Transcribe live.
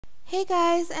Hey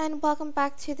guys, and welcome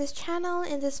back to this channel.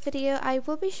 In this video I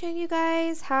will be showing you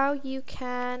guys how you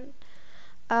can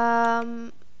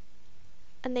enable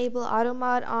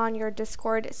AutoMod on your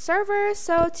Discord server.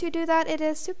 So to do that, it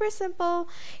is super simple.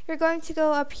 You're going to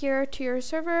go up here to your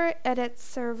server, edit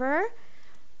server,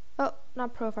 oh,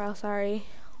 not profile, sorry,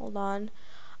 hold on,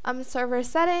 server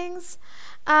settings.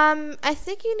 I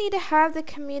think you need to have the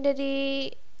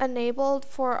community enabled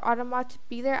for AutoMod to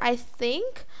be there, I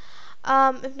think.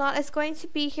 If not, it's going to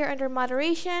be here under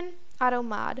moderation,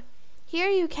 AutoMod.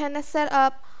 Here you can set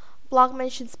up block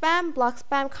mention spam, block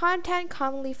spam content,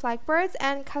 commonly flagged words,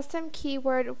 and custom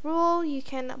keyword rule. You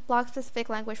can block specific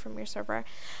language from your server.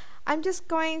 I'm just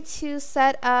going to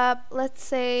set up, let's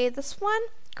say this one,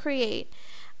 create.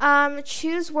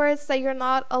 Choose words that you're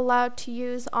not allowed to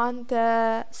use on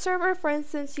the server. For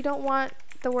instance, you don't want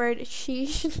the word she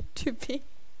to be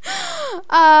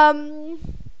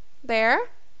there.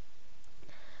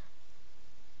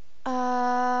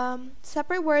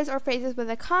 Separate words or phrases with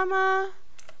a comma,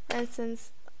 for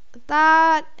instance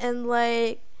that, and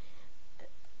like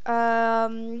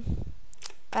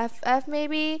FF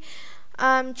maybe.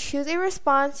 Choose a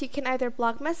response. You can either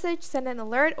block message, send an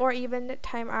alert, or even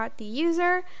time out the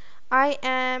user. I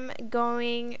am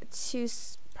going to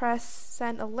press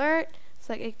send alert,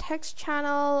 select a text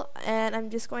channel, and I'm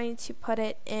just going to put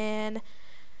it in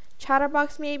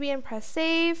chatterbox maybe and press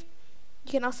save.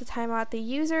 You can also time out the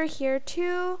user here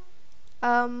too.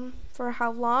 For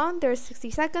how long? There's 60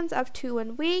 seconds up to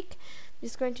 1 week. I'm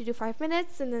just going to do 5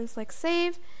 minutes and then select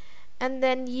save. And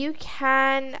then you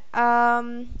can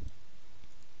add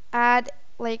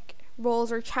like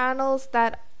roles or channels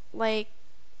that like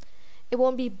it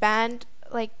won't be banned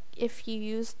like if you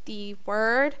use the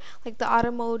word, like the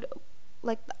AutoMod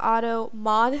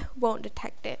won't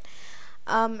detect it.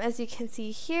 As you can see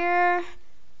here,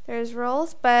 there's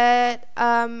roles, but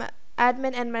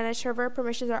admin and manage server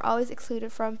permissions are always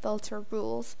excluded from filter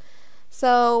rules.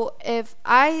 So if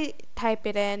I type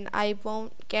it in, I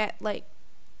won't get like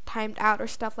timed out or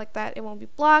stuff like that. It won't be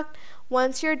blocked.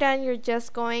 Once you're done, you're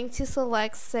just going to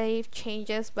select save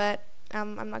changes, but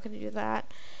I'm not going to do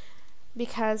that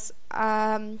because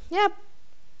yeah,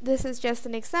 this is just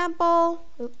an example.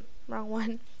 Oops, wrong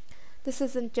one. This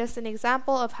isn't just an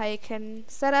example of how you can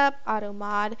set up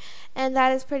AutoMod, and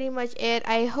that is pretty much it.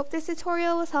 I hope this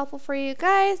tutorial was helpful for you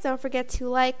guys. Don't forget to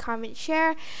like, comment,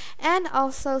 share, and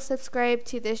also subscribe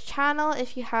to this channel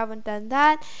if you haven't done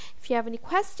that. If you have any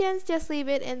questions, just leave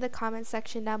it in the comment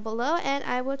section down below, and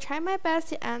I will try my best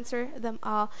to answer them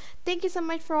all. Thank you so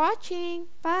much for watching.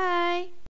 Bye!